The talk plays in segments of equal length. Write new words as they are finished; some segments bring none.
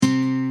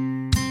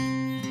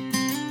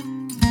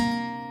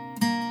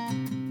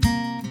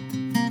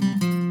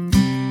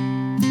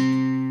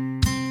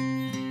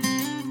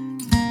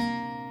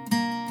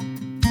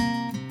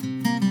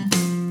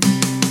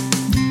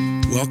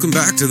Welcome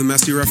back to the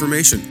Messy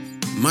Reformation.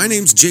 My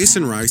name's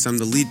Jason Rice. I'm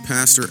the lead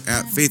pastor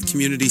at Faith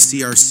Community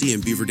CRC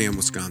in Beaver Dam,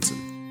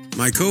 Wisconsin.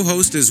 My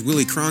co-host is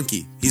Willie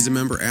Cronky. He's a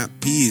member at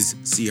Pease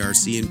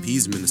CRC in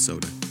Pease,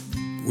 Minnesota.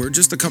 We're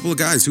just a couple of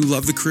guys who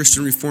love the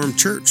Christian Reformed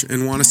Church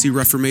and want to see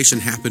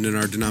Reformation happen in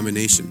our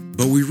denomination.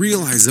 But we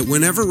realize that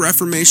whenever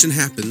Reformation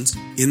happens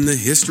in the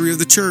history of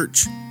the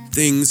church,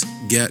 things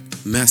get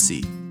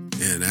messy.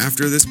 And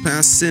after this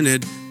past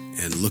synod,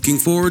 and looking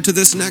forward to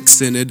this next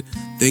synod,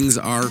 things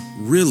are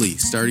really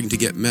starting to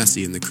get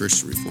messy in the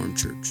Christian Reformed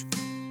Church.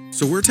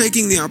 So we're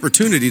taking the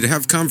opportunity to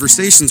have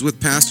conversations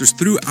with pastors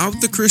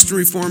throughout the Christian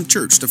Reformed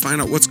Church to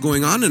find out what's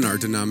going on in our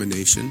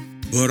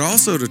denomination, but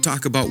also to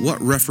talk about what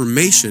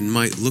Reformation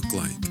might look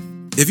like.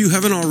 If you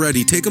haven't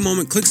already, take a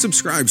moment, click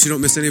subscribe so you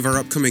don't miss any of our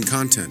upcoming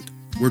content.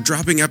 We're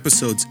dropping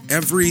episodes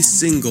every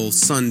single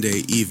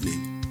Sunday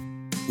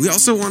evening. We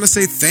also want to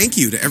say thank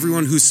you to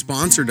everyone who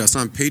sponsored us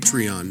on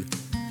Patreon.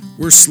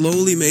 We're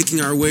slowly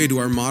making our way to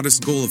our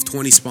modest goal of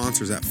 20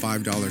 sponsors at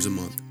 $5 a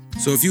month.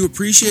 So if you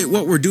appreciate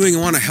what we're doing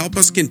and want to help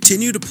us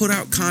continue to put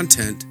out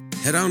content,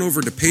 head on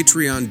over to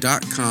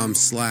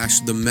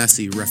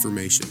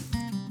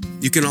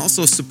patreon.com/themessyreformation. You can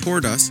also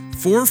support us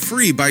for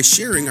free by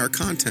sharing our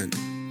content.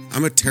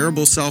 I'm a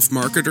terrible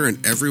self-marketer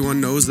and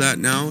everyone knows that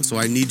now, so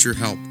I need your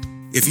help.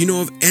 If you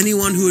know of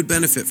anyone who would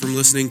benefit from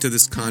listening to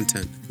this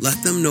content,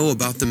 let them know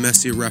about the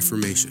Messy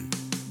Reformation.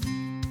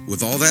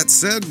 With all that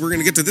said, we're going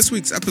to get to this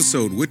week's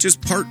episode, which is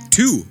part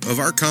 2 of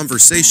our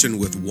conversation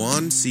with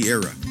Juan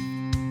Sierra.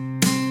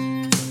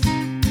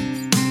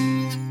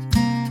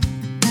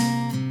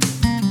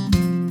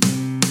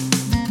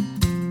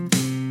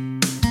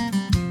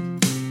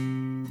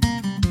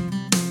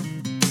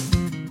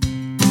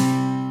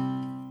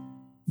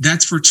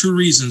 That's for 2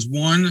 reasons.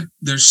 One,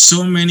 there's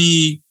so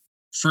many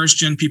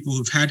first-gen people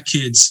who've had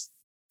kids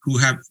who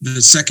have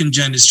the second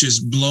gen is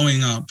just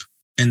blowing up.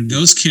 And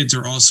those kids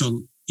are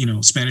also,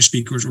 Spanish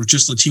speakers or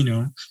just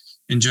Latino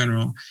in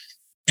general.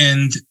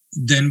 And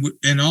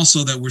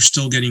also that we're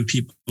still getting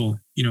people,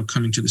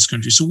 coming to this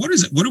country. So what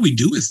is it? What do we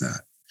do with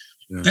that?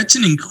 Yeah. That's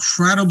an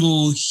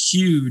incredible,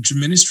 huge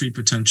ministry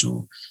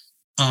potential.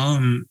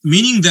 That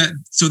means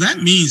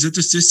that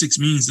the statistics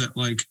means that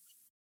like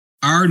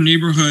our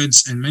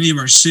neighborhoods and many of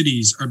our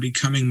cities are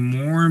becoming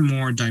more and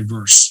more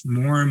diverse,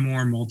 more and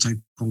more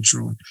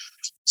multicultural.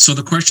 So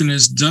the question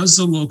is, does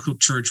the local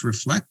church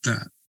reflect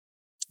that?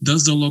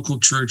 Does the local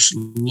church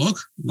look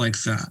like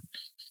that?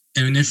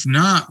 And if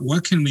not,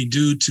 what can we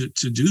do to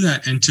do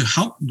that and to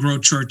help grow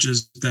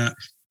churches that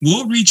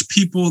will reach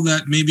people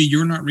that maybe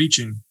you're not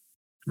reaching,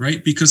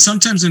 right? Because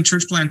sometimes in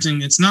church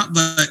planting, it's not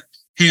that,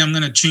 hey, I'm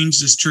going to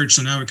change this church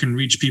so now it can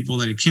reach people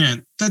that it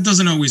can't. That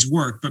doesn't always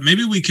work, but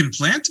maybe we can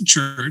plant a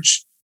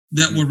church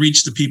that will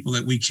reach the people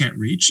that we can't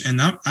reach. And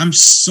I'm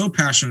so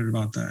passionate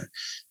about that.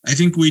 I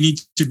think we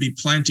need to be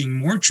planting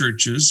more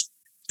churches,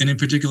 and in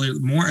particular,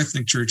 more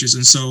ethnic churches.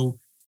 And so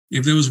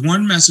if there was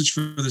one message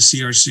for the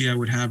CRC I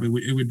would have, it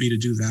would be to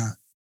do that.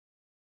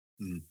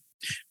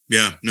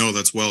 Yeah, no,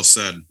 that's well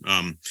said.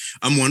 I'm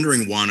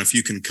wondering, Juan, if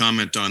you can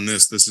comment on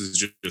this. This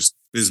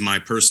is my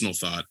personal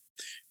thought.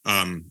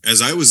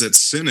 As I was at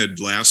Synod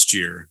last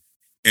year,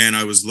 and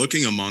I was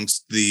looking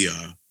amongst the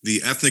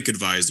ethnic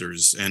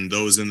advisors and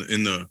those in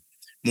the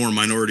more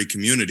minority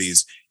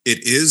communities,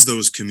 it is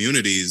those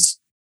communities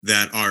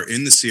that are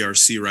in the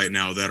CRC right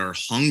now that are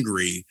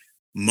hungry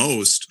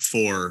most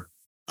for,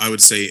 I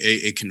would say,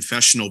 a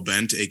confessional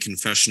bent, a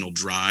confessional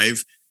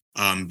drive,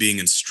 being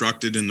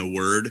instructed in the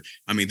word.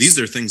 I mean, these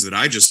are things that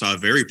I just saw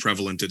very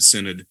prevalent at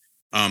Synod.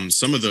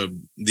 Some of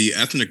the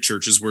ethnic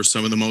churches were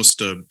some of the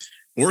most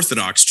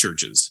Orthodox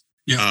churches.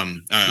 Yeah.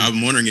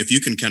 I'm wondering if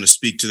you can kind of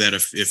speak to that,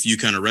 if you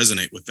kind of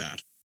resonate with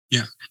that.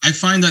 Yeah, I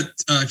find that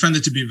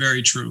to be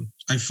very true.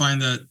 I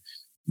find that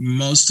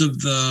most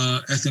of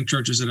the ethnic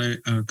churches that I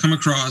come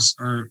across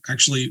are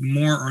actually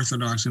more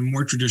Orthodox and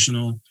more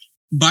traditional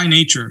by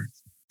nature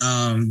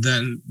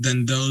than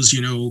those,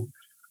 who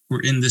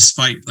are in this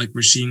fight like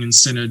we're seeing in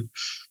Synod.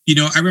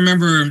 I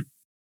remember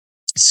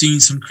seeing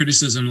some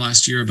criticism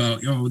last year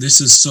about,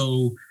 this is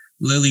so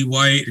lily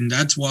white, and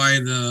that's why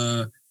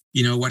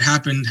what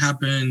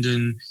happened,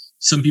 and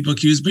some people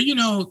accuse, but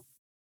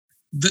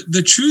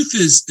the truth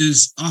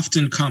is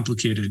often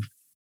complicated.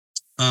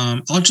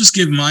 I'll just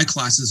give my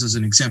classes as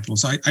an example.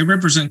 So I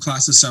represent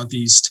Classes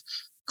Southeast.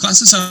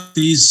 Classes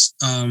Southeast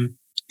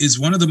is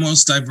one of the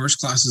most diverse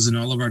classes in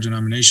all of our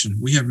denomination.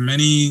 We have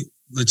many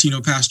Latino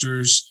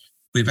pastors.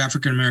 We have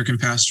African-American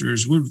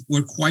pastors.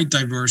 We're quite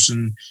diverse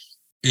in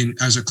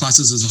as our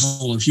classes as a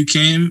whole. If you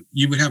came,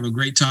 you would have a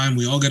great time.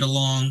 We all get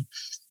along.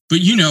 But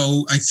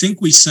I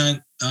think we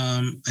sent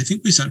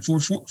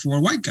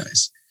four white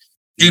guys,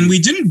 and we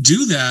didn't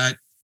do that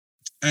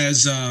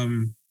as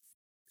an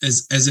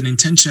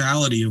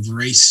intentionality of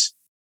race.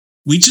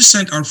 We just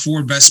sent our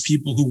 4 best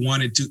people who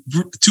wanted to.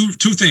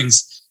 Two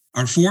things: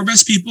 our 4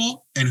 best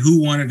people and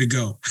who wanted to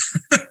go.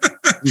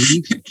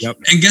 Yep.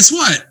 And guess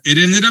what? It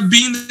ended up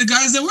being the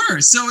guys that were.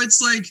 So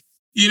it's like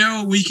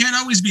we can't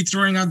always be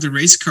throwing out the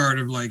race card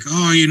of like,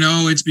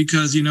 oh, it's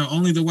because,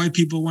 only the white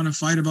people want to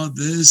fight about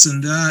this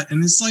and that.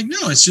 And it's like,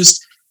 no, it's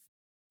just,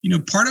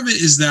 part of it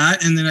is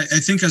that. And then I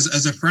think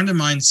as a friend of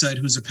mine said,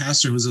 who's a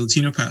pastor, who's a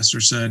Latino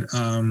pastor said,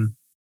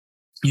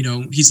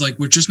 he's like,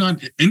 we're just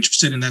not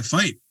interested in that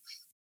fight.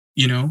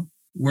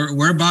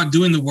 We're about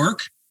doing the work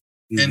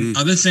and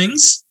other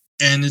things.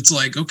 And it's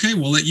like, okay,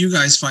 we'll let you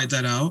guys fight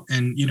that out.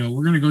 And,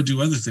 we're going to go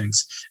do other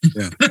things.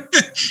 Yeah.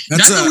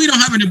 Not that we don't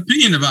have an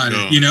opinion about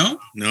it, No,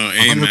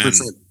 amen.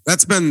 100%.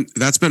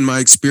 That's been my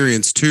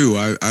experience too.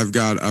 I've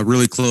got a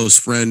really close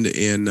friend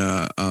in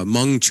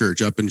Hmong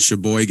church up in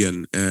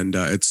Sheboygan, and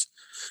it's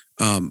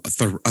a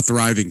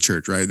thriving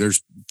church, right?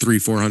 There's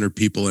 300-400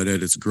 people in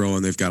it. It's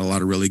growing. They've got a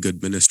lot of really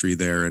good ministry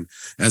there. And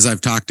as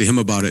I've talked to him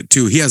about it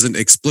too, he hasn't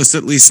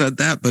explicitly said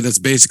that, but it's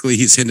basically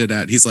he's hinted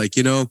at. He's like,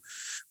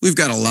 we've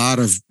got a lot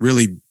of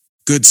really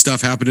good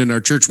stuff happening in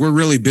our church. We're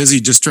really busy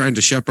just trying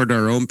to shepherd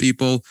our own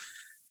people.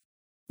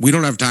 We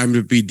don't have time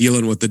to be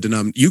dealing with the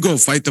denomination. You go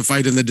fight the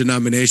fight in the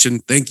denomination.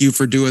 Thank you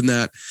for doing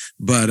that.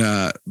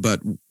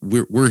 But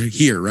we're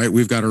here, right?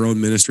 We've got our own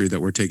ministry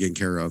that we're taking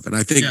care of. And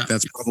I think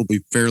that's probably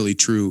fairly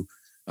true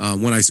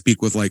when I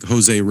speak with like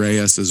Jose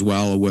Reyes as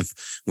well,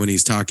 when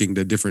he's talking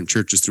to different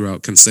churches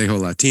throughout Consejo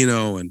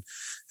Latino and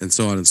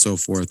so on and so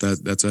forth.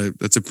 That's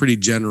a pretty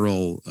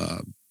general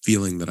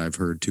feeling that I've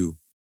heard too.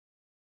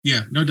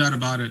 Yeah, no doubt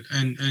about it.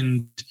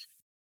 And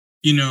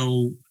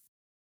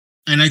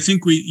I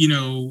think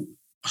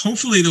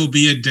hopefully there'll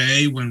be a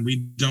day when we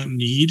don't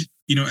need,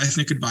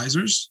 ethnic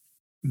advisors,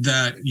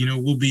 that,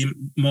 will be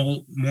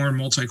more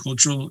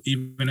multicultural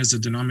even as a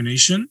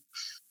denomination.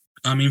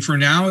 I mean, for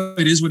now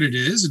it is what it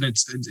is, and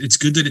it's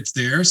good that it's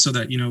there so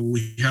that,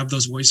 we have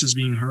those voices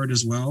being heard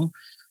as well.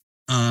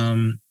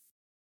 But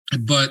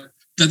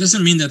that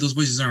doesn't mean that those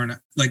voices aren't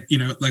like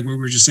we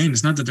were just saying,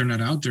 it's not that they're not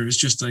out there. It's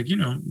just like,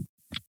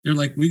 they're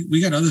like,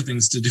 we got other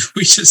things to do.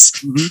 We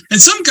just,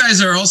 and some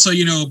guys are also,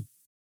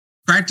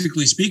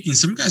 practically speaking,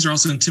 some guys are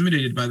also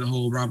intimidated by the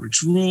whole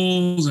Robert's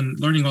rules and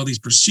learning all these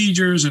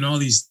procedures and all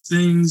these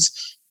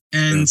things.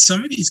 And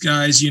some of these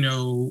guys,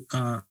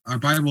 are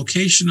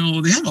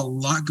bivocational. They have a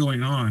lot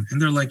going on,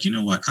 and they're like, you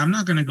know what? I'm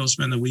not going to go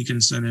spend the week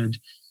in Synod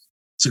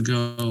to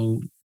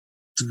go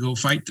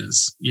fight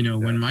this.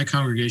 When my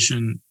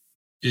congregation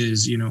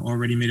is,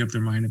 already made up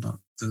their mind about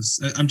this.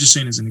 I'm just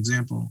saying as an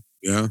example.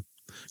 Yeah.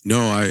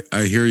 No,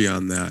 I hear you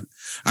on that.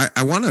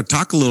 I want to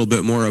talk a little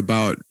bit more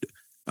about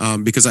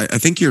because I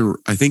think you're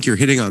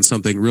hitting on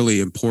something really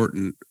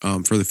important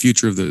for the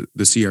future of the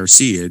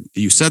CRC.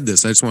 You said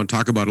this. I just want to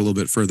talk about it a little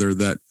bit further,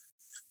 that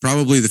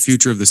probably the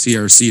future of the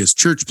CRC is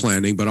church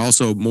planning, but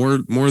also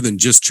more than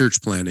just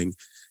church planning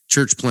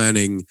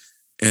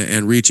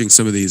and reaching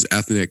some of these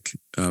ethnic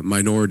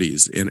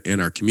minorities in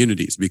our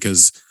communities,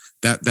 because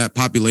that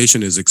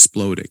population is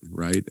exploding,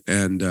 right?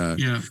 And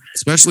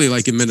especially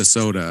like in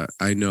Minnesota,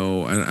 I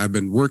know, and I've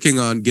been working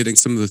on getting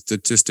some of the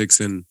statistics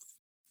in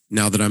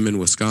now that I'm in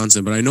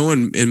Wisconsin, but I know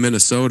in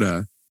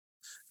Minnesota,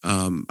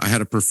 I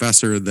had a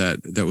professor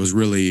that was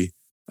really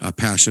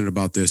passionate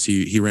about this.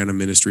 He ran a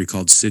ministry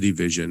called City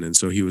Vision, and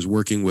so he was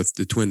working with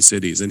the Twin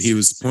Cities, and he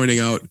was pointing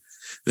out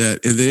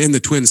that in the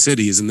Twin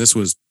Cities, and this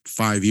was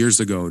 10 years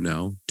ago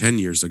now,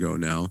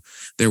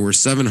 there were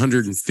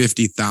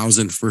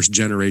 750,000 first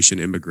generation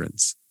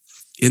immigrants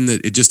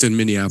just in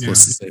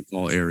Minneapolis, the St.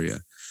 Paul area.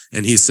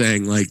 And he's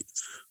saying, like,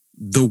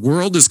 the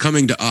world is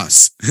coming to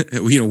us.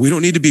 We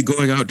don't need to be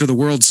going out to the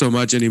world so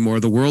much anymore.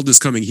 The world is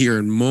coming here,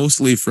 and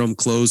mostly from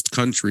closed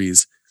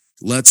countries.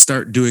 Let's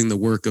start doing the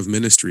work of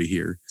ministry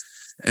here.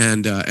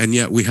 And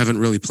yet we haven't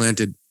really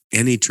planted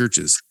any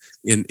churches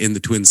in the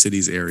Twin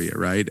Cities area,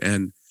 right?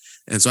 And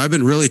so I've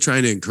been really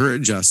trying to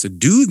encourage us to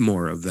do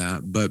more of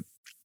that. But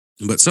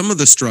some of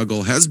the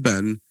struggle has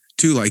been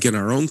too, like in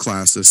our own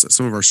classes,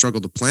 some of our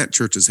struggle to plant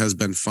churches has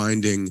been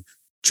finding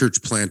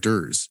church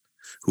planters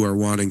who are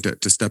wanting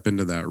to step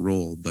into that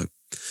role. But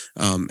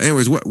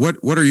anyways,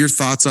 what are your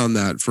thoughts on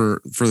that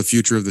for the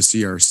future of the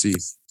CRC?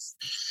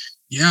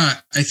 Yeah,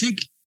 I think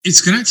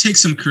it's going to take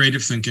some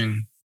creative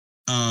thinking.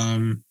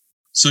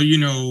 So,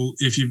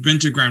 if you've been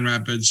to Grand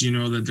Rapids, you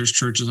know that there's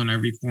churches on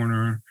every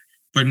corner.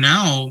 But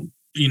now,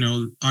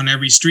 on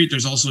every street,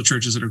 there's also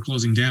churches that are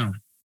closing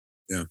down.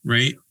 Yeah.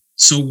 Right.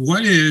 So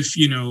what if,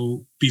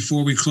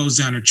 before we close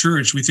down a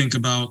church, we think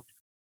about,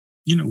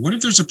 what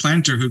if there's a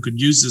planter who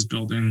could use this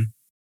building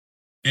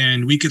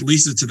and we could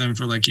lease it to them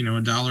for like,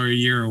 $1 a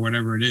year or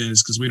whatever it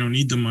is, because we don't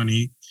need the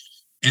money,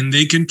 and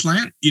they can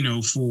plant,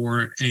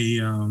 for a,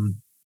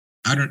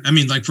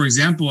 for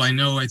example,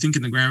 I think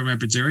in the Grand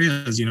Rapids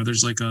area,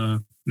 there's like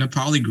a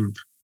Nepali group,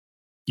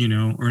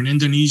 or an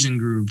Indonesian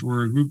group,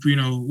 or a group,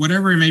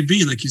 whatever it may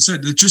be. Like you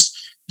said,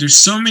 there's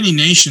so many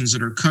nations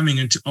that are coming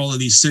into all of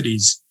these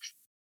cities.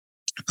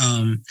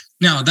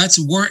 Now that's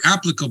more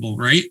applicable,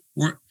 right?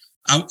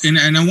 I want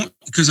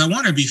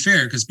to be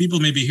fair, because people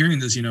may be hearing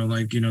this,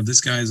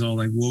 this guy's all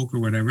like woke or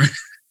whatever.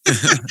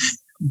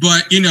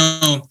 But,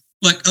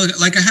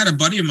 like I had a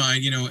buddy of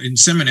mine, in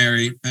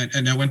seminary,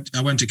 and I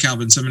went to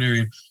Calvin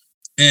Seminary,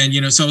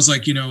 And, so I was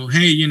like,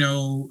 hey,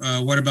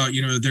 what about,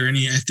 are there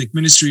any ethnic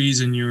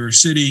ministries in your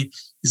city?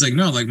 He's like,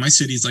 no, like my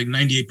city's like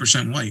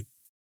 98% white.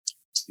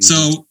 Mm-hmm.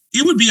 So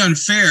it would be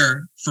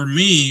unfair for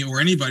me or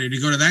anybody to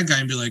go to that guy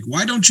and be like,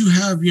 why don't you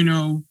have,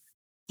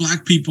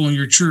 Black people in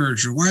your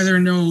church? Or why are there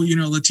no,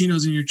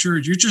 Latinos in your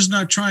church? You're just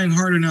not trying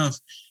hard enough.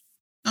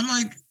 I'm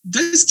like,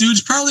 this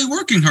dude's probably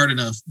working hard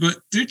enough, but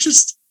they're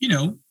just,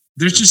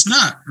 they're just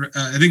not.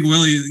 I think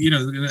Willie,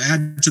 going to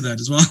add to that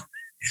as well.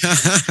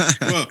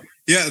 Well,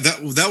 yeah,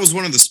 that was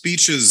one of the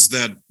speeches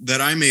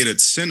that I made at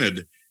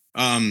Synod.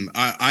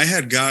 I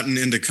had gotten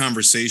into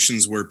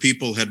conversations where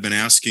people had been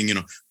asking,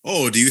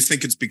 oh, do you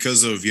think it's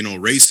because of,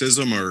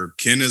 racism or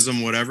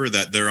kinism, whatever,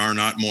 that there are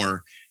not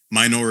more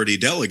minority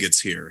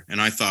delegates here?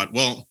 And I thought,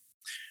 well,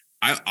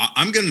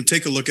 I'm going to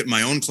take a look at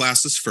my own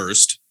classes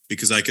first,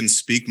 because I can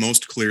speak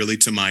most clearly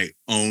to my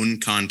own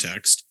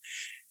context.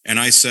 And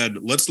I said,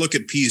 let's look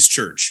at Pease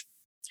Church.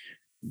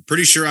 I'm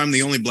pretty sure I'm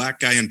the only Black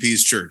guy in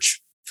Pease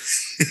Church.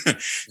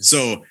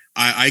 So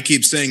I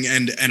keep saying,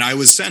 and I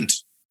was sent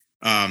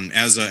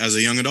as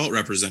a young adult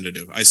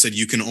representative. I said,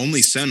 you can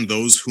only send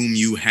those whom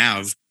you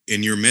have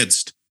in your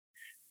midst.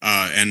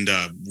 And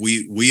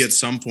we at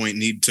some point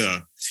need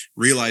to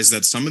realize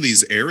that some of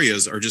these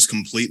areas are just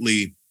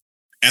completely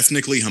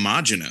ethnically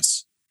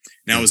homogenous.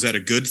 Now, is that a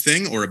good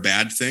thing or a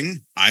bad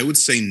thing? I would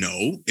say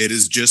no. It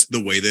is just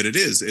the way that it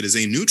is. It is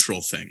a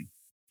neutral thing.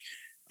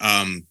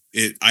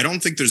 I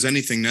don't think there's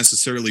anything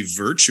necessarily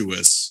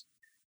virtuous,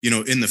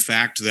 in the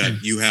fact that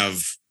you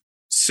have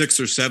 6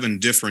 or 7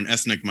 different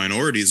ethnic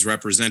minorities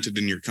represented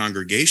in your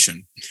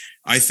congregation.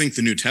 I think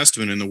the New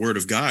Testament and the Word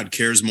of God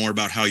cares more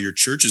about how your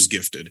church is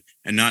gifted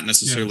and not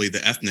necessarily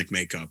the ethnic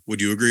makeup.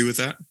 Would you agree with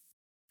that?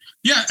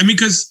 Yeah, I mean,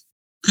 because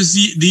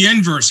the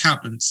inverse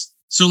happens.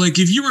 So, like,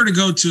 if you were to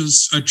go to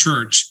a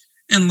church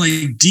in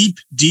like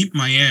deep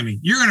Miami,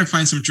 you're going to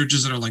find some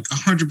churches that are like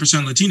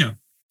 100% Latino.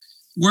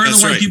 Where are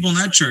the white people in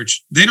that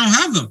church? They don't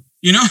have them,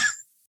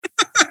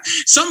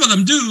 Some of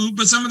them do,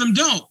 but some of them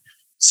don't.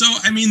 So,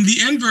 I mean, the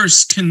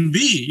inverse can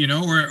be,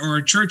 or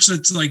a church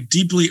that's like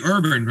deeply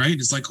urban, right?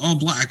 It's like all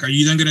Black. Are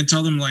you then going to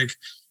tell them like,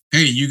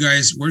 hey, you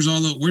guys,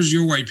 where's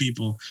your white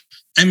people?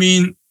 I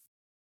mean,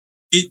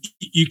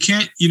 you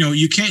can't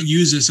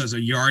use this as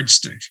a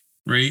yardstick,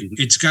 right? Mm-hmm.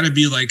 It's got to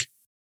be like,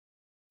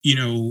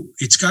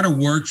 it's got to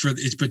work for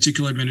its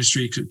particular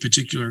ministry,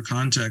 particular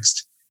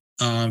context,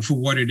 for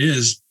what it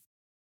is.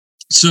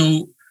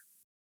 So,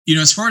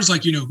 as far as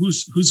like,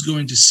 who's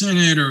going to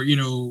Synod or,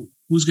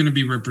 who's going to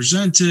be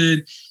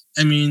represented.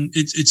 I mean,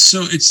 it's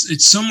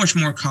so much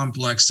more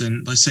complex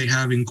than, let's say,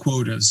 having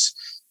quotas,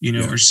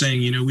 or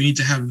saying, we need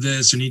to have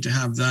this or need to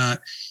have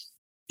that,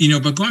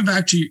 but going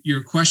back to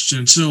your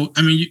question. So,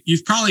 I mean,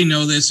 you've probably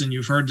know this and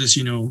you've heard this,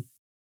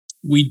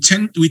 we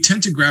tend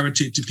to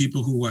gravitate to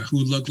people who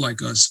look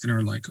like us and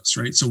are like us,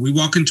 right? So we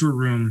walk into a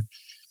room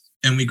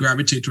and we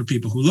gravitate toward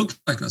people who look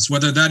like us,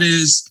 whether that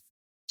is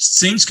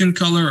same skin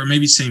color or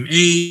maybe same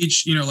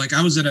age. Like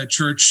I was at a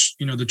church,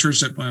 the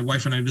church that my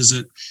wife and I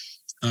visit,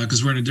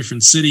 because we're in a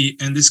different city,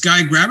 and this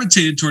guy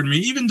gravitated toward me,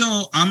 even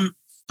though I'm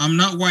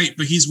not white,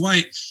 but he's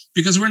white,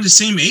 because we're in the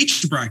same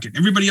age bracket.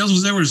 Everybody else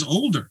was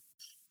older,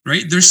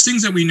 right? There's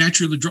things that we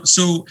naturally draw.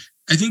 So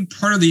I think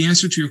part of the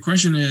answer to your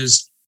question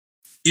is,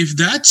 if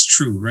that's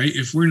true, right?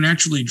 If we're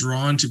naturally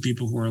drawn to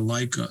people who are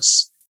like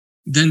us,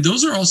 then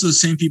those are also the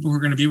same people who are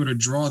going to be able to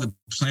draw the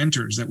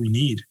planters that we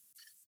need.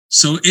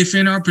 So if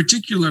in our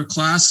particular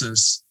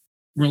classes,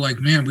 we're like,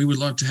 man, we would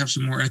love to have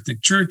some more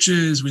ethnic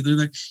churches.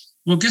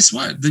 Well, guess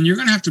what? Then you're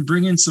going to have to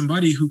bring in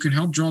somebody who can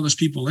help draw those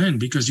people in,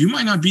 because you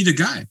might not be the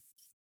guy,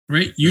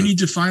 right? You need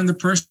to find the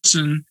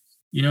person,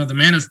 the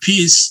man of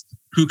peace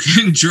who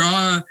can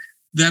draw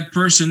that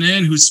person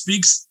in, who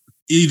speaks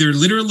either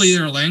literally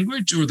their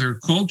language or their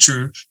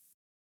culture,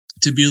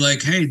 to be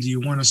like, hey, do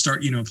you want to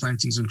start,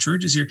 planting some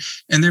churches here?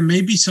 And there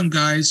may be some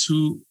guys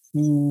who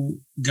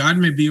God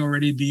may be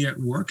already be at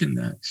work in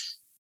that.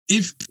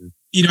 If,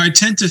 I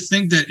tend to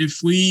think that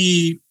if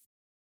we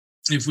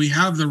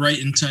have the right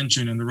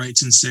intention and the right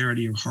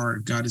sincerity of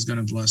heart, God is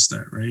going to bless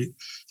that, right?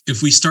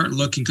 If we start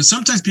looking, because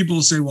sometimes people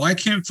will say, well, I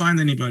can't find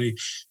anybody.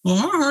 Well,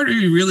 how hard are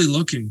you really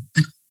looking?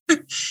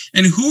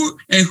 and who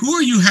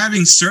are you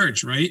having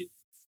search, right?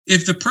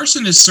 If the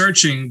person is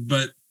searching,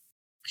 but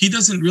he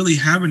doesn't really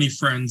have any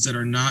friends that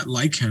are not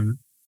like him,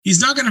 he's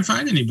not going to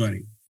find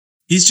anybody.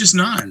 He's just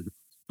not.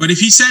 But if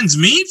he sends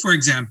me, for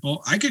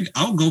example,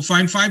 I'll go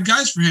find 5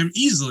 guys for him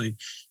easily,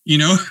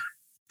 if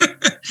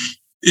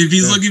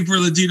he's looking for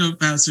Latino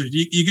pastors.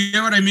 You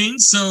get what I mean?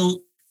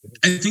 So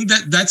I think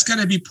that's got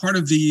to be part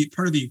of the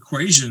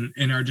equation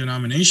in our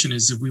denomination,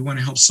 is if we want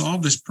to help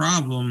solve this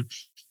problem,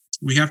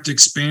 we have to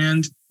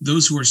expand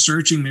those who are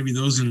searching, maybe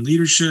those in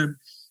leadership,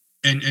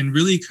 and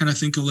really kind of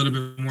think a little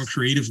bit more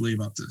creatively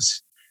about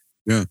this.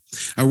 Yeah.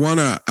 I want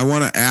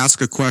to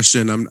ask a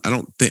question. I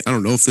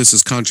don't know if this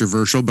is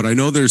controversial, but I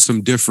know there's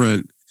some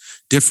differing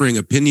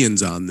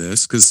opinions on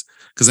this, because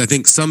I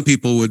think some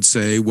people would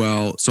say,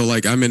 well, so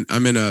like I'm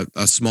in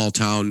a small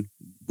town,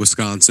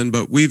 Wisconsin,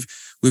 but we've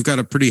got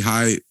a pretty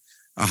high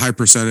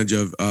percentage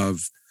of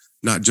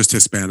not just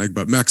Hispanic,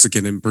 but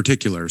Mexican in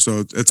particular.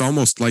 So it's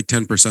almost like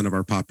 10% of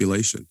our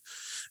population.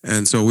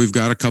 And so we've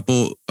got a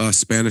couple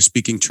Spanish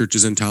speaking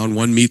churches in town.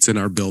 One meets in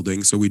our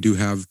building. So we do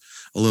have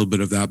a little bit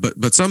of that.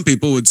 But some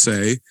people would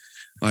say,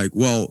 like,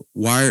 well,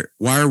 why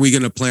are we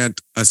going to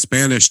plant a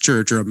Spanish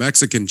church or a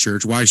Mexican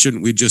church? Why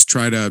shouldn't we just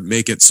try to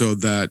make it so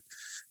that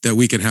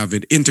we can have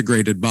an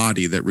integrated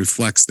body that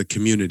reflects the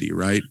community,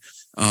 right?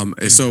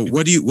 So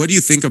what do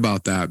you think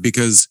about that?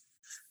 Because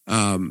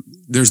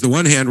there's the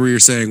one hand where you're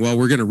saying, well,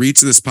 we're going to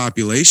reach this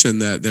population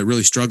that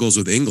really struggles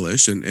with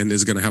English and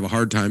is going to have a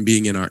hard time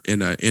being in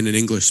an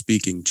English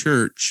speaking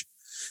church,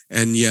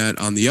 and yet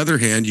on the other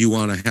hand, you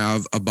want to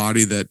have a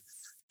body that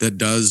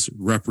does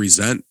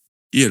represents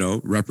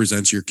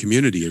your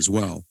community as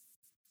well.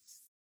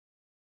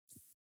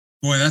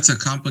 Boy, that's a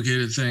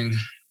complicated thing.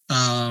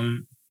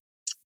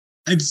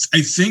 I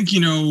think,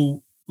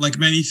 like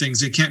many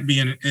things, it can't be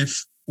an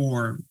if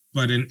or,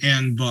 but an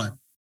and but.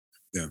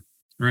 Yeah.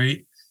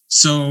 Right.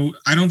 So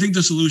I don't think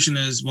the solution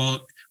is,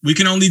 well, we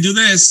can only do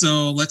this,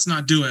 so let's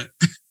not do it.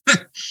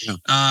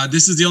 Yeah.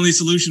 This is the only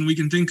solution we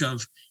can think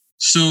of.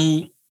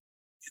 So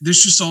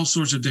there's just all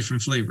sorts of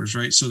different flavors,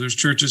 right? So there's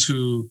churches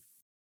who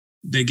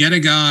they get a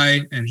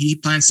guy and he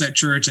plants that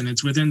church and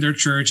it's within their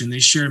church and they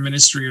share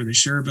ministry or they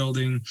share a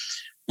building.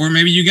 Or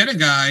maybe you get a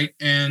guy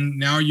and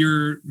now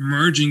you're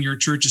merging your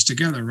churches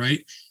together,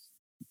 right?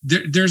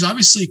 There's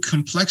obviously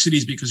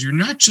complexities because you're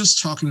not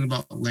just talking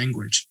about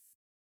language.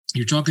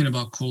 You're talking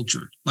about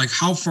culture. Like,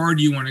 how far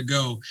do you want to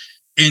go?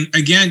 And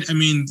again, I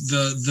mean,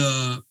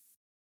 the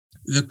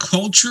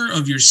culture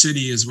of your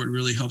city is what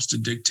really helps to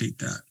dictate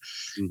that.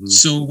 Mm-hmm.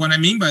 So what I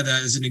mean by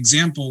that is an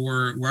example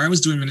where I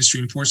was doing ministry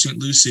in Port St.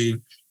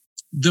 Lucie,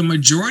 the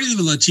majority of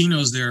the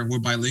Latinos there were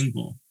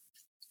bilingual.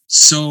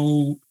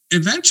 So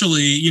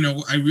eventually,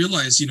 I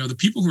realized, the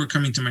people who were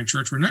coming to my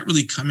church were not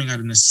really coming out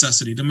of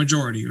necessity, the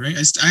majority, right?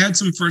 I had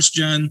some first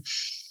gen,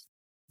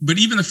 but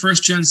even the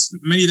first gens,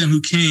 many of them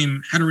who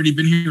came had already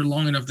been here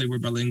long enough they were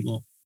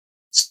bilingual.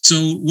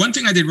 So one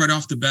thing I did right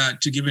off the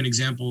bat, to give an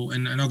example,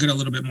 and I'll get a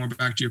little bit more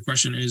back to your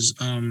question, is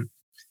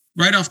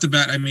right off the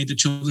bat, I made the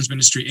children's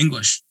ministry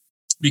English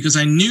because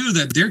I knew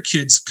that their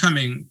kids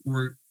coming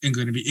were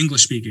going to be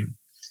English speaking.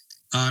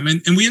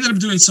 And we ended up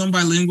doing some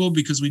bilingual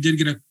because we did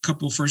get a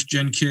couple first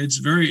gen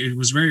kids. It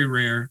was very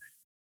rare.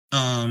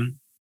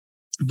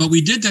 But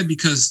we did that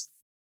because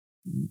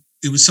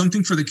it was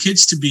something for the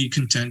kids to be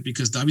content,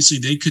 because obviously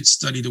they could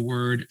study the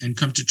word and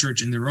come to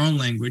church in their own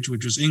language,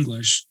 which was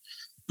English.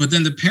 But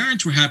then the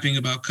parents were happy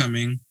about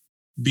coming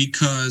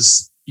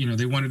because,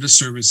 they wanted a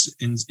service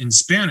in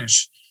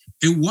Spanish.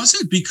 It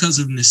wasn't because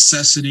of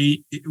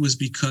necessity. It was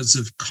because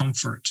of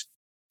comfort.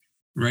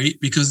 Right?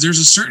 Because there's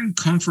a certain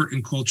comfort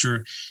in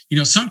culture.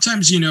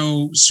 Sometimes,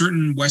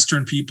 certain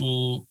Western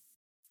people,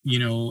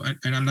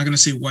 and I'm not going to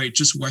say white,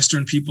 just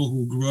Western people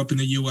who grew up in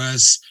the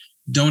US,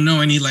 don't know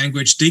any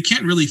language. They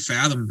can't really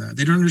fathom that.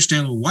 They don't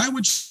understand, well, why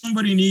would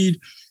somebody need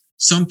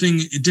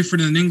something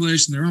different than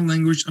English in their own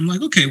language? I'm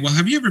like, okay, well,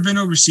 have you ever been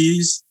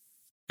overseas?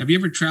 Have you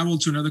ever traveled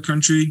to another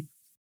country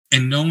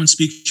and no one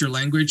speaks your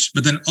language?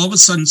 But then all of a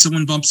sudden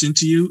someone bumps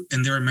into you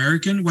and they're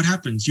American. What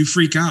happens? You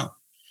freak out.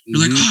 You're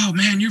like, oh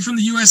man, you're from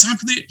the US.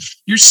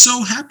 You're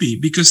so happy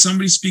because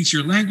somebody speaks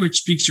your language,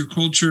 speaks your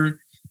culture.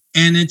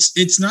 And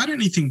it's not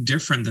anything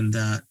different than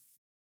that.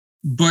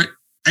 But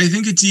I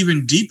think it's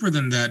even deeper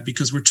than that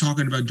because we're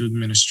talking about doing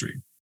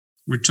ministry.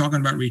 We're talking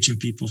about reaching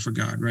people for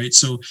God, right?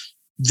 So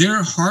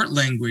their heart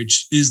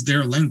language is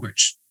their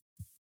language.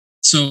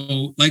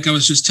 So like I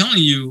was just telling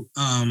you,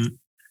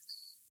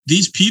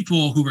 these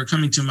people who were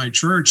coming to my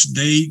church,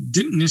 they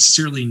didn't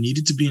necessarily need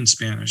it to be in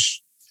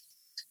Spanish.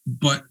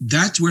 But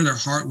that's where their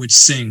heart would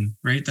sing,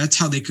 right? That's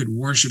how they could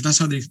worship. That's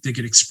how they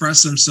could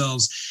express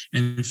themselves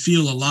and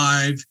feel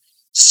alive.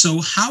 So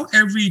how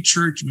every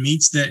church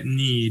meets that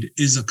need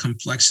is a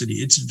complexity.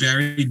 It's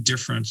very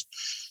different.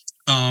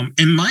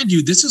 And mind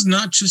you, this is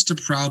not just a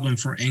problem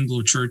for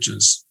Anglo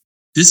churches.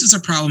 This is a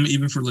problem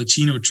even for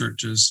Latino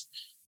churches.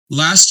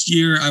 Last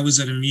year, I was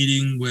at a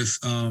meeting with,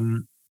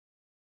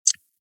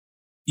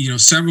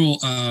 several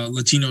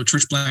Latino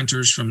church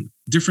planters from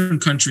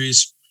different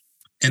countries.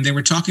 And they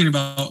were talking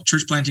about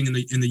church planting in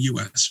the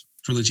U.S.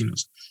 for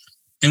Latinos.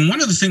 And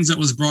one of the things that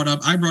was brought up,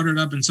 I brought it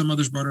up and some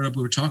others brought it up,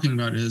 we were talking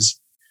about is,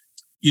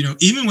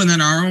 even within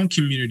our own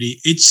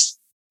community, it's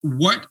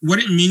what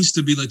it means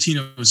to be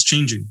Latino is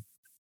changing,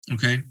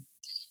 okay?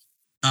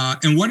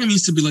 And what it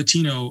means to be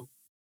Latino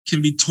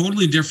can be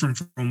totally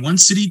different from one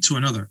city to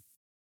another.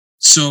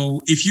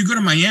 So if you go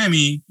to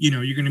Miami, you're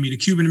going to meet a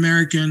Cuban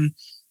American,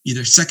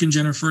 either second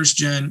gen or first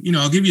gen.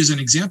 I'll give you as an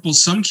example,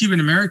 some Cuban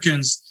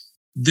Americans,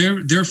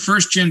 their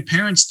first gen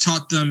parents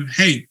taught them,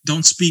 hey,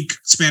 don't speak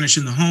Spanish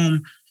in the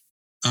home.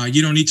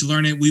 You don't need to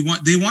learn it.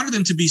 They wanted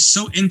them to be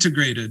so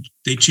integrated.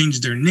 They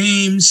changed their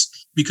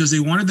names because they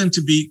wanted them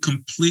to be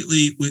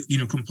completely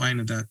compliant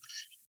with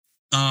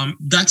that.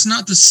 That's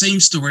not the same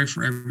story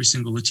for every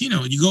single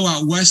Latino. You go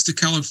out west to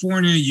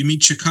California, you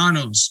meet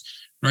Chicanos,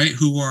 right?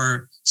 Who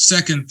are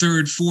second,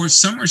 third, fourth,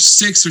 some are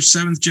sixth or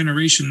seventh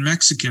generation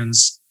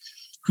Mexicans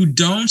who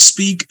don't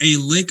speak a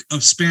lick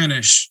of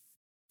Spanish,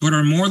 but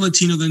are more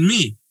Latino than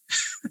me.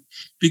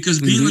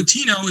 Because being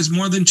Latino is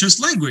more than just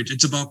language.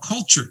 It's about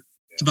culture.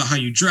 It's about how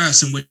you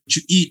dress and what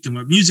you eat and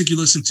what music you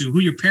listen to,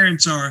 who your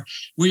parents are,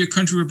 where your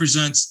country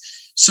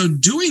represents. So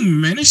doing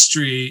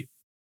ministry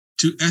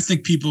to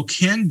ethnic people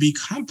can be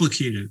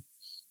complicated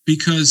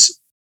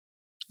because,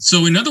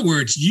 so in other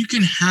words, you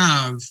can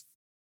have,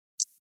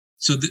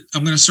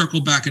 I'm going to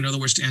circle back, in other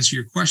words, to answer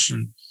your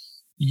question.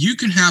 You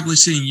can have,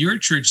 let's say in your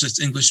church that's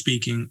English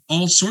speaking,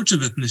 all sorts of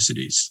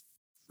ethnicities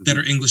that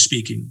are English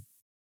speaking,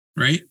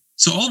 right?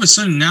 So all of a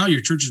sudden now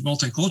your church is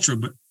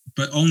multicultural,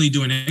 but only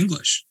doing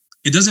English.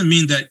 It doesn't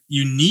mean that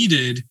you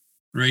needed,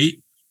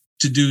 right,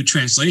 to do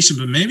translation,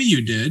 but maybe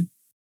you did.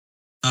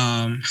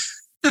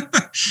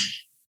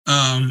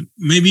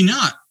 Maybe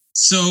not.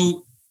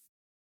 So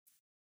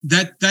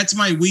that's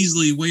my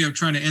Weasley way of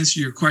trying to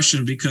answer your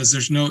question, because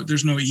there's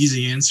no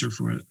easy answer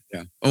for it.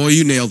 Yeah. Oh,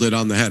 you nailed it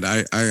on the head.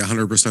 I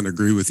 100%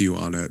 agree with you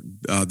on it.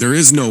 There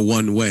is no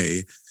one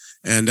way.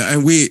 And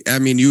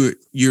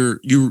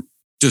you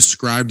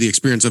described the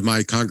experience of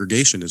my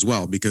congregation as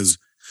well, because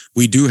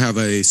we do have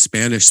a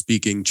Spanish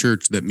speaking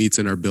church that meets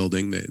in our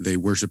building. They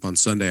worship on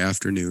Sunday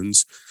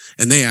afternoons,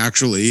 and they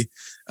actually,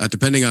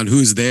 depending on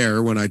who's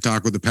there, when I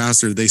talk with the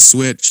pastor, they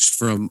switch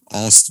from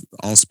all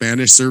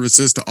Spanish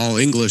services to all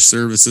English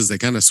services. They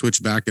kind of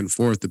switch back and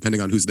forth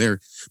depending on who's there.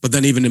 But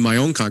then even in my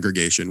own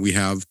congregation, we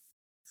have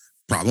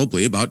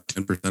probably about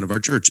 10% of our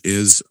church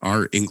is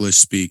our English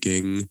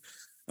speaking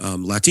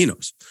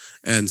Latinos.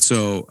 And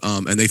so,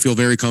 and they feel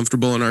very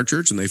comfortable in our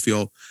church, and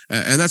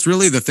and that's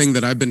really the thing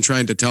that I've been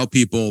trying to tell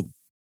people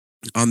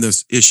on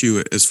this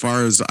issue, as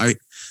far as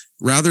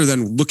rather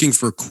than looking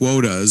for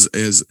quotas,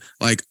 is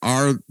like,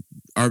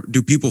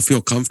 do people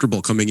feel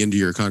comfortable coming into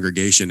your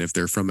congregation if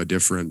they're from a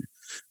different,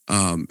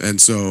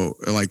 and so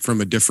like from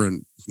a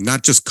different,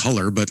 not just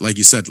color, but like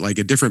you said, like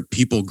a different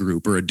people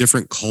group or a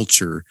different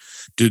culture,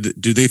 do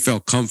they feel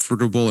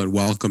comfortable and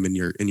welcome in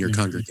your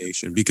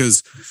congregation?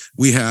 Because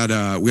we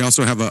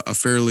also have a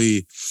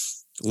fairly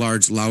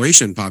large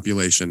Laotian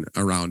population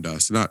around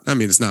us.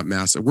 It's not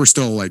massive. We're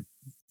still like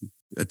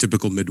a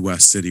typical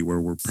Midwest city where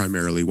we're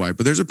primarily white,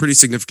 but there's a pretty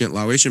significant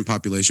Laotian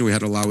population. We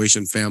had a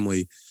Laotian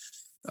family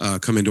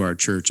come into our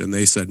church, and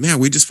they said, man,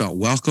 we just felt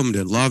welcomed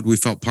and loved. We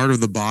felt part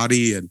of the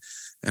body.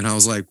 And I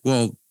was like,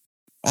 well,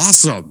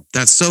 awesome.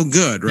 That's so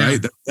good, right?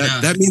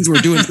 That means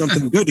we're doing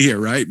something good here,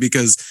 right?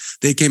 Because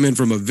they came in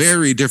from a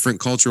very different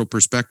cultural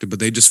perspective, but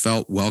they just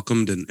felt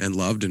welcomed and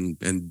loved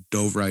and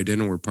dove right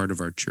in and were part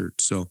of our church.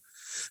 So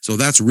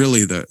that's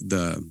really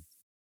the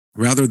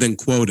rather than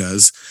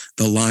quotas,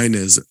 the line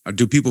is,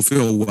 do people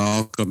feel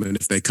welcome? And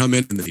if they come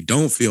in and they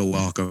don't feel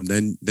welcome,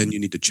 then you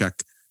need to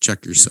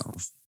check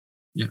yourself.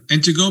 Yeah.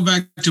 And to go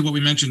back to what we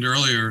mentioned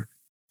earlier,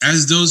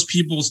 as those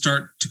people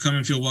start to come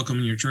and feel welcome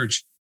in your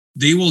church,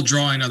 they will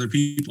draw in other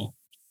people.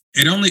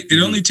 It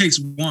only takes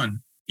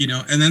one,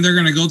 and then they're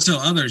going to go tell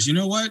others, you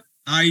know what?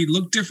 I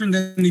look different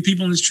than the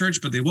people in this church,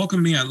 but they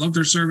welcome me. I love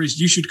their service.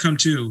 You should come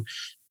too.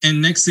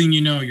 And next thing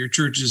you know, your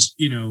church is,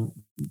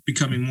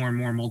 becoming more and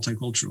more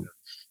multicultural.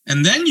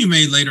 And then you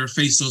may later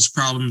face those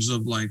problems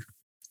of like,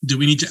 do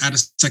we need to add a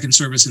second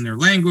service in their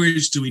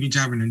language? Do we need to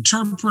have an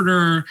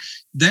interpreter?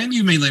 Then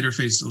you may later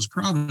face those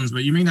problems,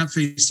 but you may not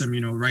face them,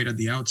 right at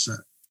the outset.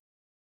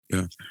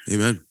 Yeah.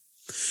 Amen.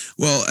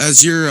 Well,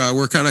 as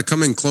we're kind of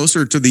coming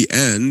closer to the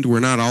end. We're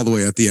not all the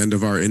way at the end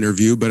of our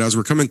interview, but as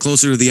we're coming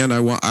closer to the end, I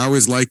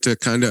always like to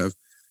kind of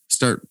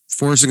start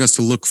forcing us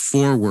to look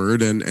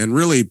forward, and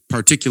really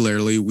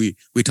particularly, we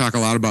talk a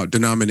lot about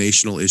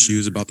denominational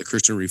issues, about the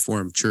Christian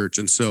Reformed Church,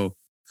 and so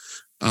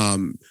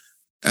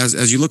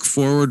as you look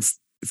forward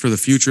for the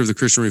future of the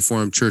Christian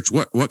Reformed Church,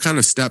 what kind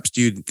of steps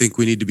do you think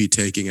we need to be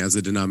taking as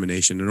a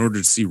denomination in order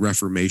to see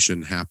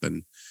reformation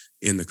happen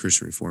in the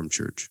Christian Reformed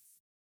Church?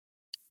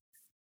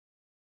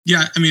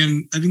 Yeah,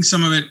 I think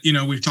some of it,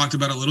 we've talked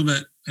about a little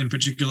bit, in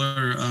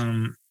particular,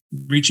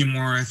 reaching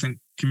more, I think,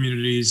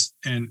 communities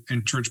and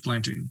church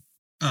planting.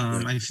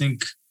 I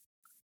think,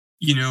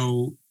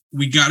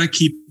 we got to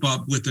keep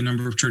up with the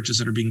number of churches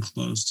that are being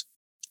closed.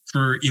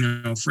 For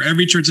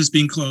every church that's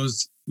being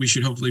closed, we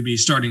should hopefully be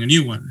starting a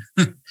new one.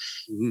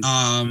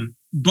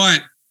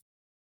 But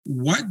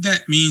what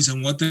that means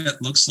and what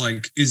that looks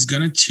like is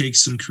going to take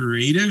some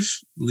creative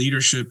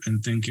leadership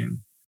and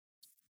thinking.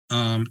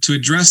 To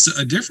address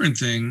a different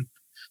thing,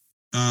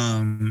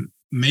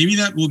 maybe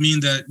that will mean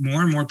that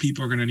more and more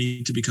people are going to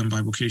need to become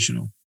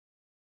bivocational.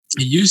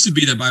 It used to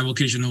be that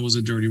bivocational was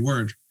a dirty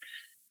word.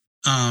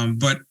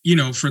 But,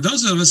 for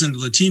those of us in the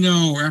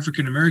Latino or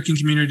African American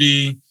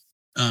community,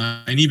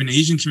 and even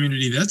Asian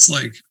community, that's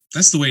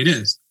the way it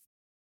is.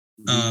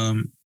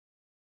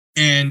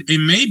 And it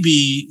may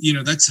be,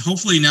 that's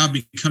hopefully now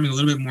becoming a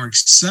little bit more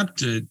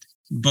accepted.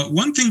 But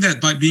one thing that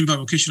being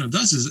bivocational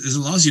does is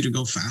allows you to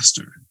go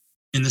faster,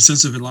 in the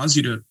sense of it allows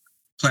you to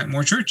plant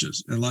more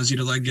churches. It allows you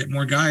to get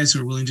more guys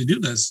who are willing to do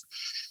this,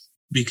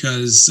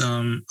 because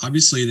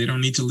obviously they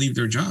don't need to leave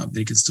their job.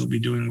 They could still be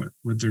doing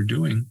what they're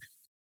doing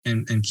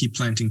and keep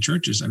planting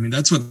churches.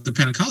 That's what the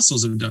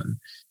Pentecostals have done.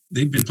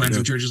 they've been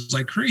planting churches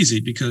like crazy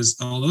because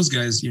all those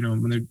guys,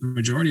 when the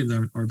majority of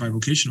them are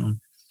bivocational.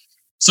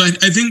 So I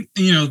think,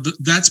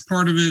 that's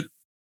part of it.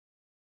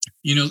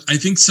 I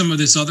think some of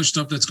this other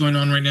stuff that's going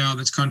on right now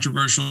that's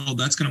controversial,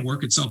 that's going to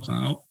work itself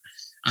out.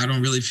 I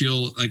don't really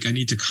feel like I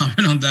need to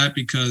comment on that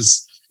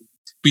because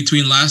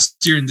between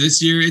last year and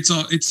this year, it's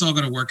all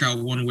going to work out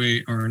one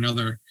way or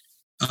another.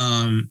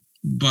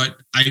 But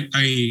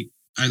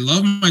I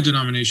love my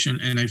denomination,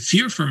 and I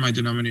fear for my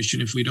denomination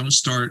if we don't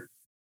start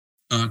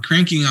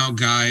cranking out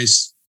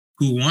guys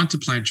who want to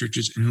plant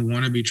churches and who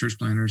want to be church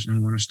planters and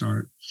who want to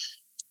start.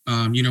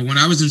 When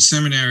I was in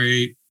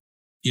seminary,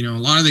 a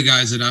lot of the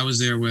guys that I was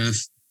there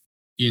with,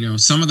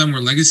 some of them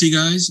were legacy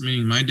guys,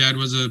 meaning my dad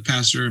was a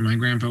pastor and my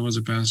grandpa was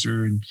a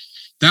pastor. And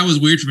that was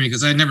weird for me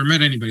because I'd never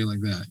met anybody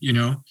like that,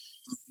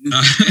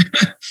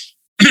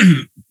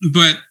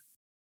 but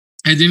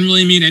I didn't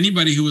really meet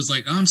anybody who was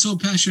like, oh, I'm so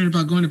passionate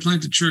about going to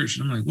plant a church.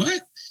 And I'm like,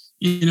 what?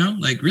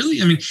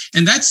 Really? I mean,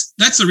 and that's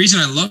the reason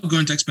I love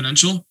going to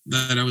Exponential,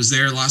 that I was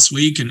there last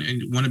week and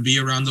want to be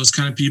around those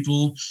kind of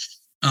people.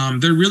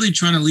 They're really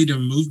trying to lead a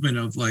movement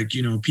of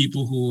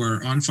people who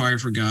are on fire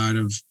for God,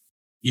 of,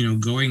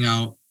 going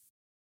out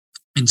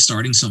and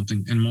starting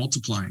something and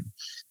multiplying.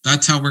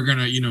 That's how we're going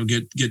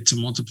to, get to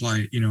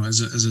multiply,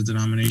 as a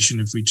denomination.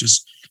 If we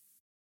just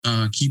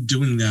keep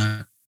doing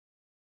that,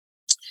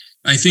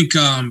 I think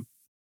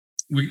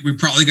we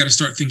probably got to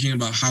start thinking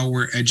about how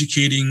we're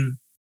educating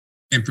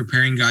and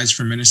preparing guys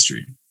for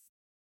ministry.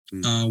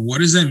 What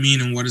does that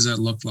mean? And what does that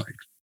look like?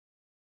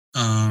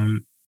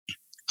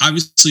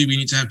 Obviously we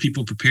need to have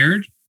people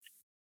prepared,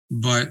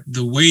 but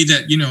the way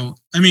that,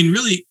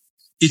 really,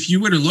 if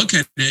you were to look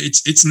at it,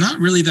 it's not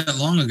really that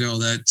long ago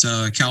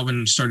that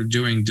Calvin started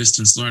doing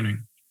distance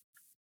learning.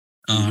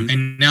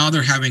 And now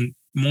they're having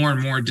more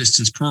and more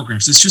distance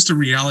programs. It's just a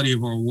reality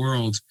of our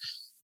world.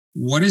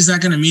 What is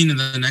that going to mean in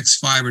the next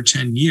 5 or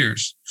 10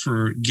 years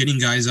for getting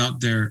guys out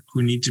there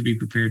who need to be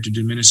prepared to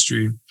do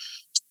ministry?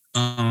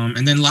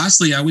 And then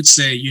lastly, I would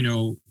say,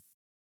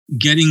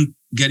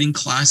 getting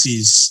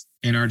classes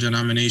in our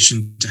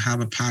denomination to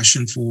have a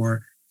passion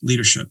for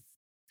leadership.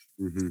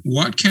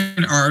 What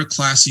can our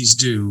classes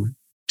do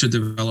to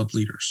develop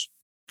leaders?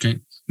 Okay.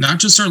 Not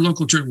just our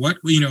local church,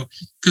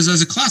 because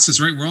as a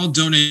classes, right, we're all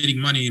donating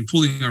money and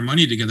pulling our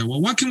money together.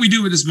 Well, what can we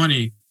do with this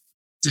money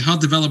to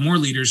help develop more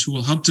leaders who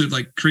will help to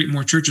create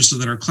more churches so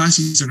that our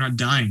classes are not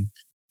dying,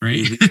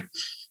 right?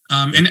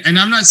 And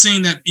I'm not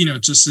saying that,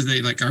 just so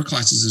they our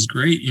classes is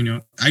great.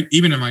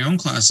 Even in my own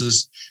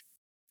classes,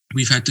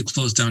 we've had to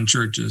close down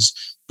churches,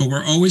 but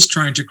we're always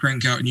trying to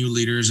crank out new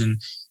leaders.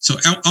 And so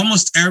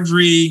almost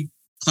every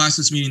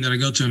classes meeting that I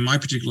go to in my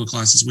particular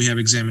classes, we have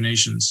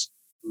examinations.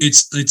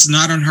 It's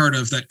not unheard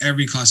of that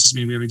every classes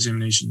meeting we have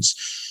examinations.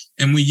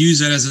 And we use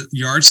that as a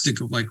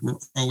yardstick of we're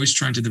always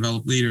trying to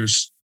develop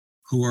leaders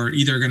who are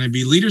either going to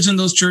be leaders in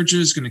those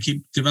churches, going to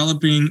keep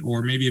developing,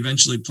 or maybe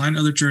eventually plant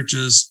other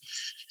churches.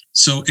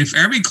 So if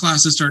every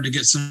class has started to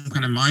get some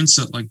kind of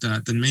mindset like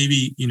that, then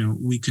maybe,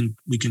 we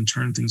can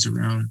turn things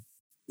around.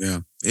 Yeah.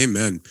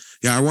 Amen.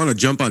 Yeah. I want to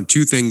jump on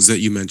 2 things that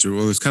you mentioned.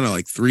 Well, it was kind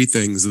of 3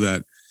 things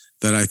that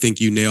I think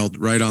you nailed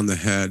right on the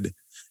head.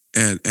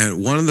 And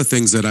one of the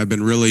things that I've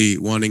been really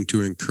wanting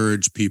to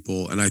encourage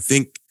people, and I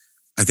think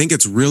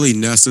it's really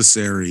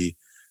necessary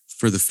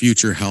for the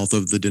future health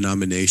of the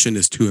denomination,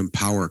 is to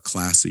empower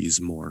classes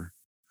more.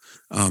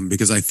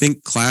 Because I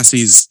think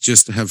classes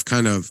just have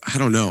kind of, I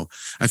don't know,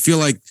 I feel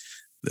like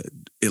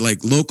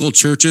local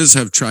churches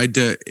have tried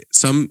to,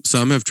 some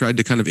have tried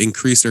to kind of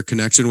increase their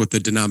connection with the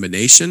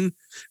denomination,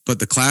 but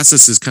the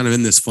classes is kind of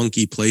in this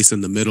funky place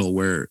in the middle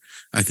where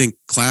I think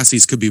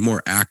classes could be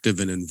more active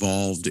and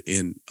involved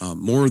in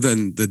more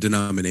than the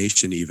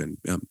denomination even.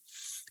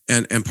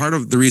 And part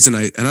of the reason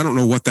I don't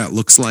know what that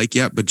looks like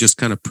yet, but just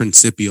kind of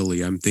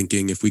principially, I'm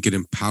thinking if we could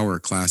empower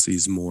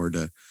classes more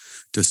to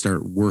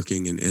start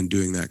working and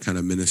doing that kind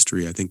of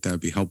ministry, I think that'd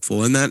be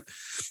helpful. And that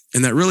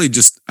really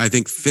just, I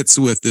think, fits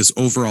with this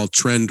overall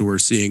trend we're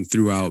seeing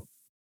throughout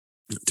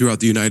the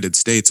United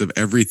States of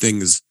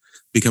everything's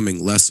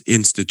becoming less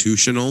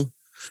institutional.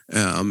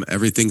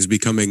 Everything's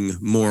becoming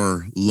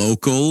more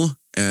local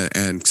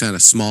and kind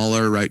of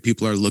smaller, right?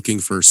 People are looking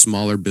for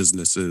smaller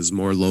businesses,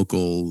 more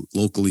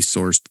locally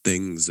sourced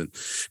things. And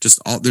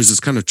just there's this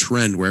kind of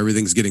trend where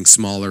everything's getting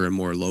smaller and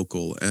more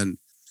local. And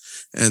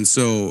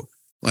so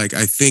I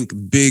think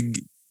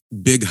big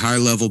high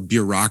level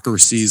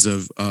bureaucracies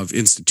of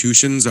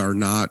institutions are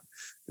not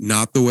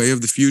the way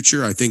of the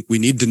future. I think we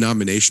need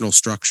denominational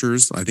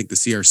structures. I think the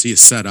CRC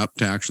is set up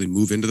to actually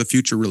move into the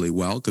future really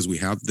well because we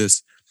have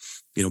this,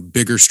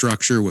 bigger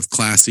structure with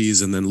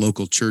classes and then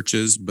local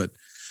churches. But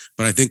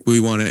I think we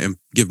want to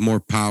give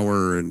more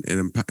power and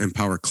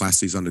empower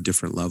classes on a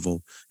different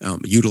level,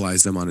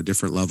 utilize them on a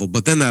different level.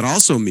 But then that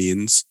also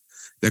means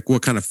that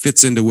what kind of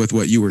fits into with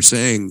what you were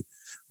saying,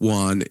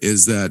 Juan,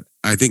 is that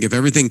I think if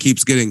everything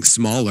keeps getting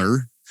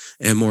smaller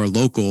and more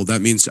local,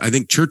 that means I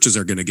think churches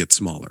are going to get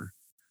smaller.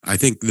 I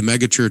think the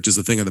mega church is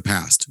a thing of the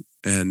past,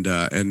 and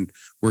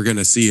we're going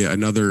to see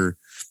another,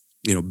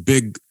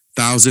 big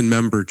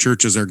 1,000-member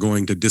churches are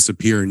going to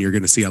disappear, and you're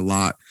going to see a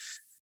lot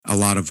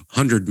of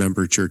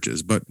 100-member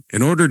churches. But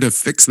in order to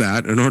fix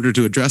that, in order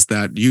to address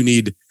that, you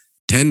need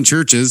 10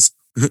 churches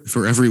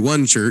for every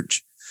one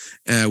church,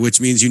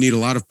 which means you need a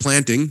lot of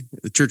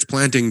church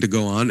planting to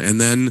go on. And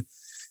then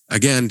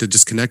again, to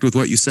just connect with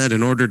what you said,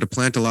 in order to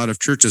plant a lot of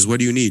churches, what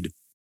do you need?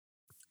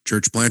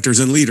 Church planters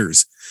and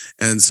leaders.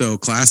 And so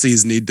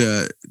classes need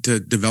to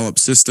develop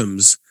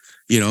systems,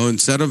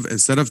 instead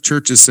of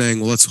churches saying,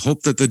 well, let's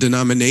hope that the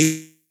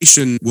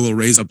denomination will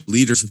raise up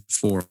leaders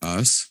for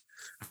us.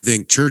 I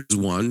think churches,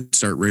 one,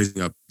 start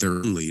raising up their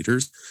own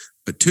leaders,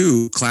 but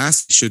two,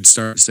 class should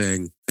start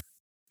saying,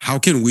 how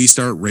can we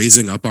start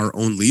raising up our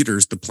own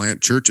leaders to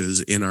plant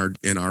churches in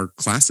our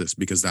classes?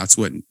 Because that's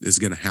what is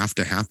going to have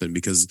to happen,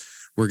 because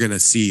we're going to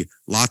see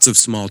lots of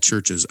small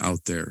churches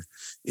out there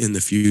in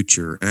the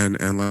future.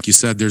 And like you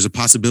said, there's a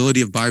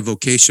possibility of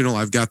bivocational.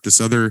 I've got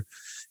this other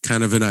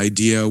kind of an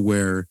idea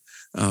where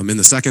in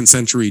the second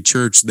century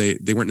church,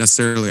 they weren't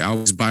necessarily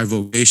always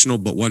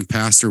bivocational, but one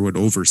pastor would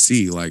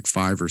oversee like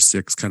 5 or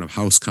 6 kind of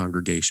house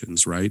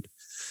congregations, right?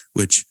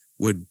 Which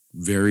would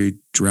very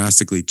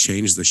drastically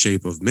change the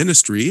shape of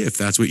ministry if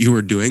that's what you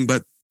were doing.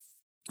 But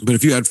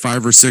if you had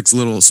 5 or 6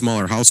 little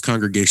smaller house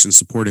congregations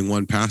supporting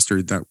one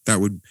pastor, that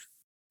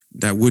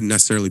wouldn't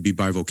necessarily be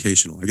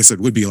bivocational. I guess it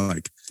would be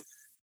like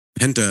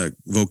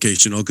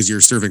pentavocational, because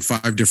you're serving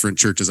 5 different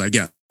churches, I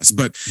guess.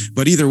 But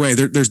either way,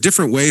 there's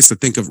different ways to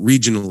think of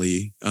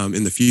regionally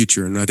in the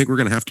future, and I think we're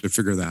going to have to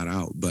figure that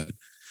out.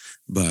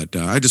 But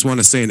I just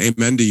want to say an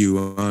amen to you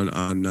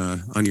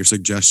on your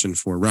suggestion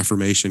for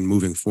Reformation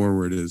moving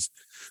forward is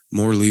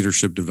more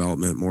leadership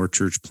development, more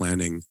church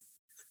planning.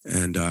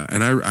 And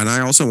I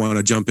also want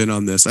to jump in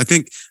on this. I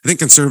think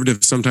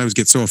conservatives sometimes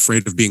get so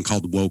afraid of being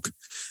called woke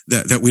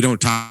that we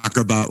don't talk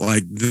about,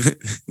 like,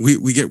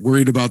 we get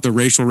worried about the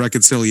racial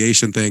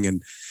reconciliation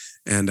thing,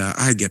 and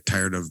I get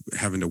tired of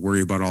having to worry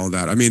about all of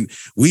that. I mean,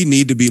 we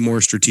need to be more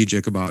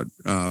strategic about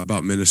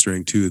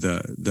ministering to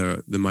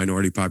the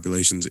minority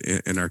populations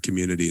in our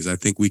communities. I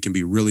think we can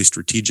be really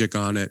strategic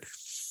on it,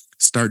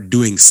 start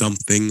doing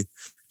something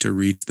to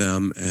reach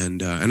them,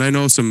 and I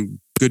know some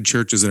good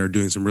churches that are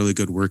doing some really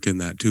good work in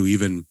that too.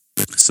 Even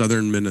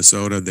southern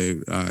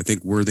Minnesota, I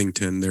think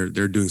Worthington,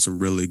 they're doing some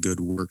really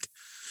good work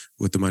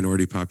with the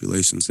minority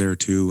populations there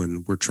too.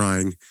 And we're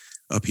trying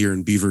up here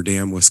in Beaver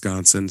Dam,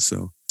 Wisconsin.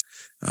 So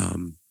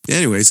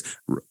anyways,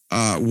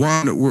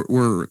 Juan,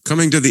 we're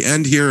coming to the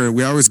end here, and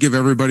we always give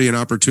everybody an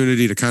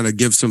opportunity to kind of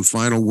give some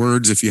final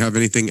words. If you have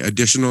anything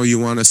additional you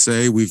want to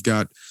say, we've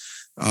got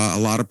a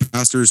lot of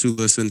pastors who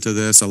listen to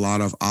this, a lot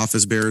of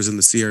office bearers in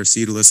the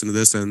CRC to listen to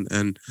this,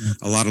 and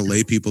a lot of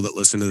lay people that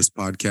listen to this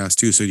podcast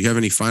too. So do you have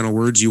any final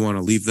words you want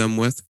to leave them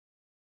with?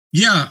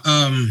 Yeah.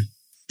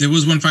 There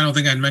was one final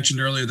thing I'd mentioned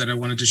earlier that I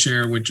wanted to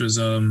share, which was,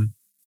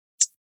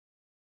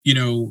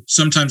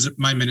 sometimes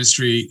my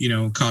ministry,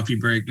 coffee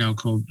break, now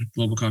called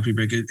Global Coffee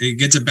Break, it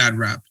gets a bad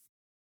rap.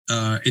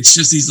 It's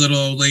just these little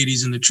old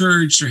ladies in the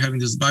church. They're having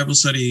this Bible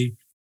study.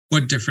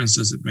 What difference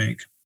does it make?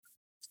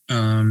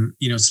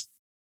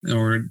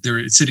 Or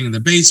they're sitting in the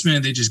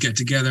basement. They just get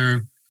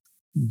together.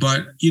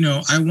 But,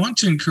 I want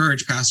to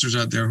encourage pastors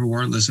out there who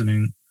are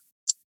listening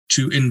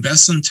to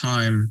invest some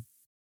time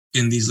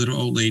in these little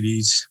old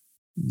ladies,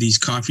 these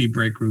coffee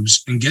break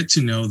groups, and get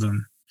to know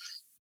them.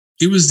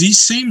 It was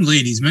these same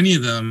ladies, many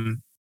of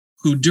them,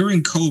 who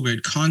during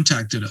COVID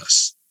contacted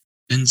us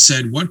and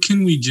said, what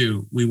can we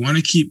do? We want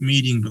to keep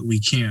meeting, but we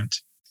can't.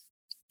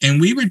 And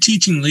we were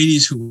teaching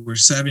ladies who were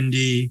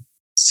 70,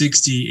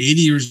 60,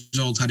 80 years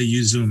old how to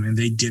use Zoom, and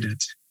they did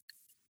it.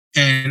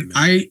 And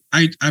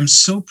I'm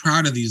so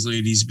proud of these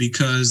ladies,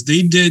 because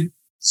they did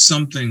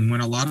something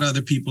when a lot of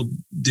other people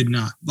did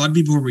not. A lot of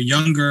people who were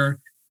younger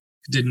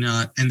did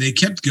not, and they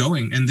kept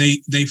going, and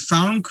they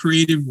found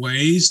creative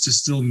ways to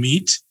still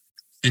meet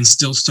and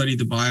still study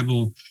the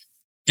Bible.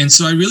 And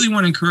so I really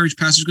want to encourage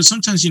pastors, because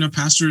sometimes,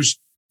 pastors,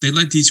 they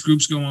let these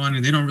groups go on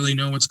and they don't really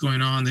know what's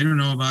going on. They don't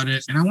know about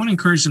it. And I want to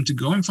encourage them to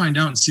go and find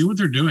out and see what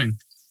they're doing,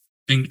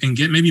 and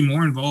get maybe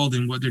more involved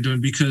in what they're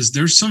doing, because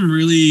there's some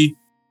really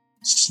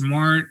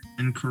smart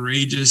and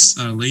courageous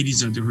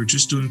ladies out there who are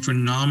just doing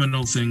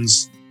phenomenal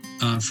things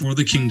for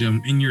the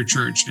kingdom in your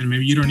church, and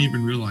maybe you don't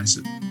even realize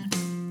it.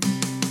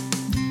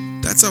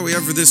 That's all we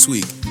have for this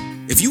week.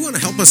 If you want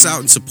to help us out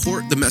and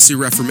support the Messy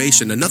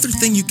Reformation, another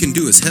thing you can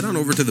do is head on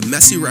over to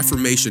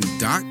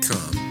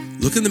themessyreformation.com,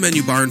 look in the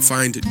menu bar and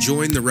find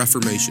Join the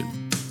Reformation.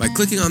 By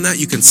clicking on that,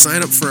 you can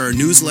sign up for our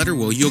newsletter,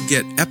 where you'll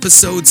get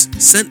episodes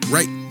sent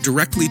right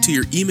directly to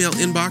your email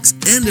inbox,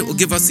 and it will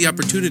give us the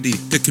opportunity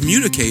to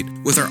communicate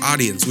with our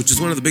audience, which is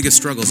one of the biggest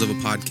struggles of a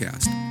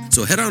podcast.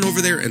 So head on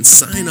over there and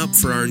sign up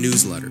for our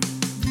newsletter.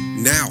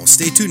 Now,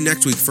 stay tuned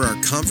next week for our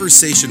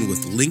conversation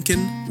with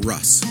Lincoln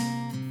Russ.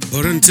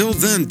 But until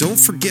then, don't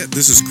forget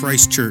this is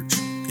Christ's church,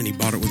 and he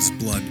bought it with his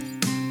blood.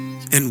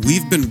 And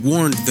we've been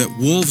warned that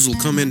wolves will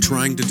come in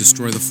trying to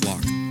destroy the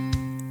flock.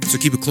 So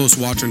keep a close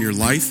watch on your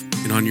life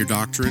and on your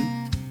doctrine.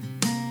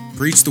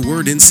 Preach the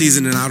word in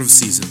season and out of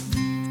season,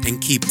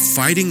 and keep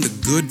fighting the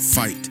good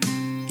fight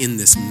in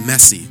this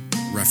messy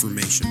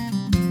Reformation.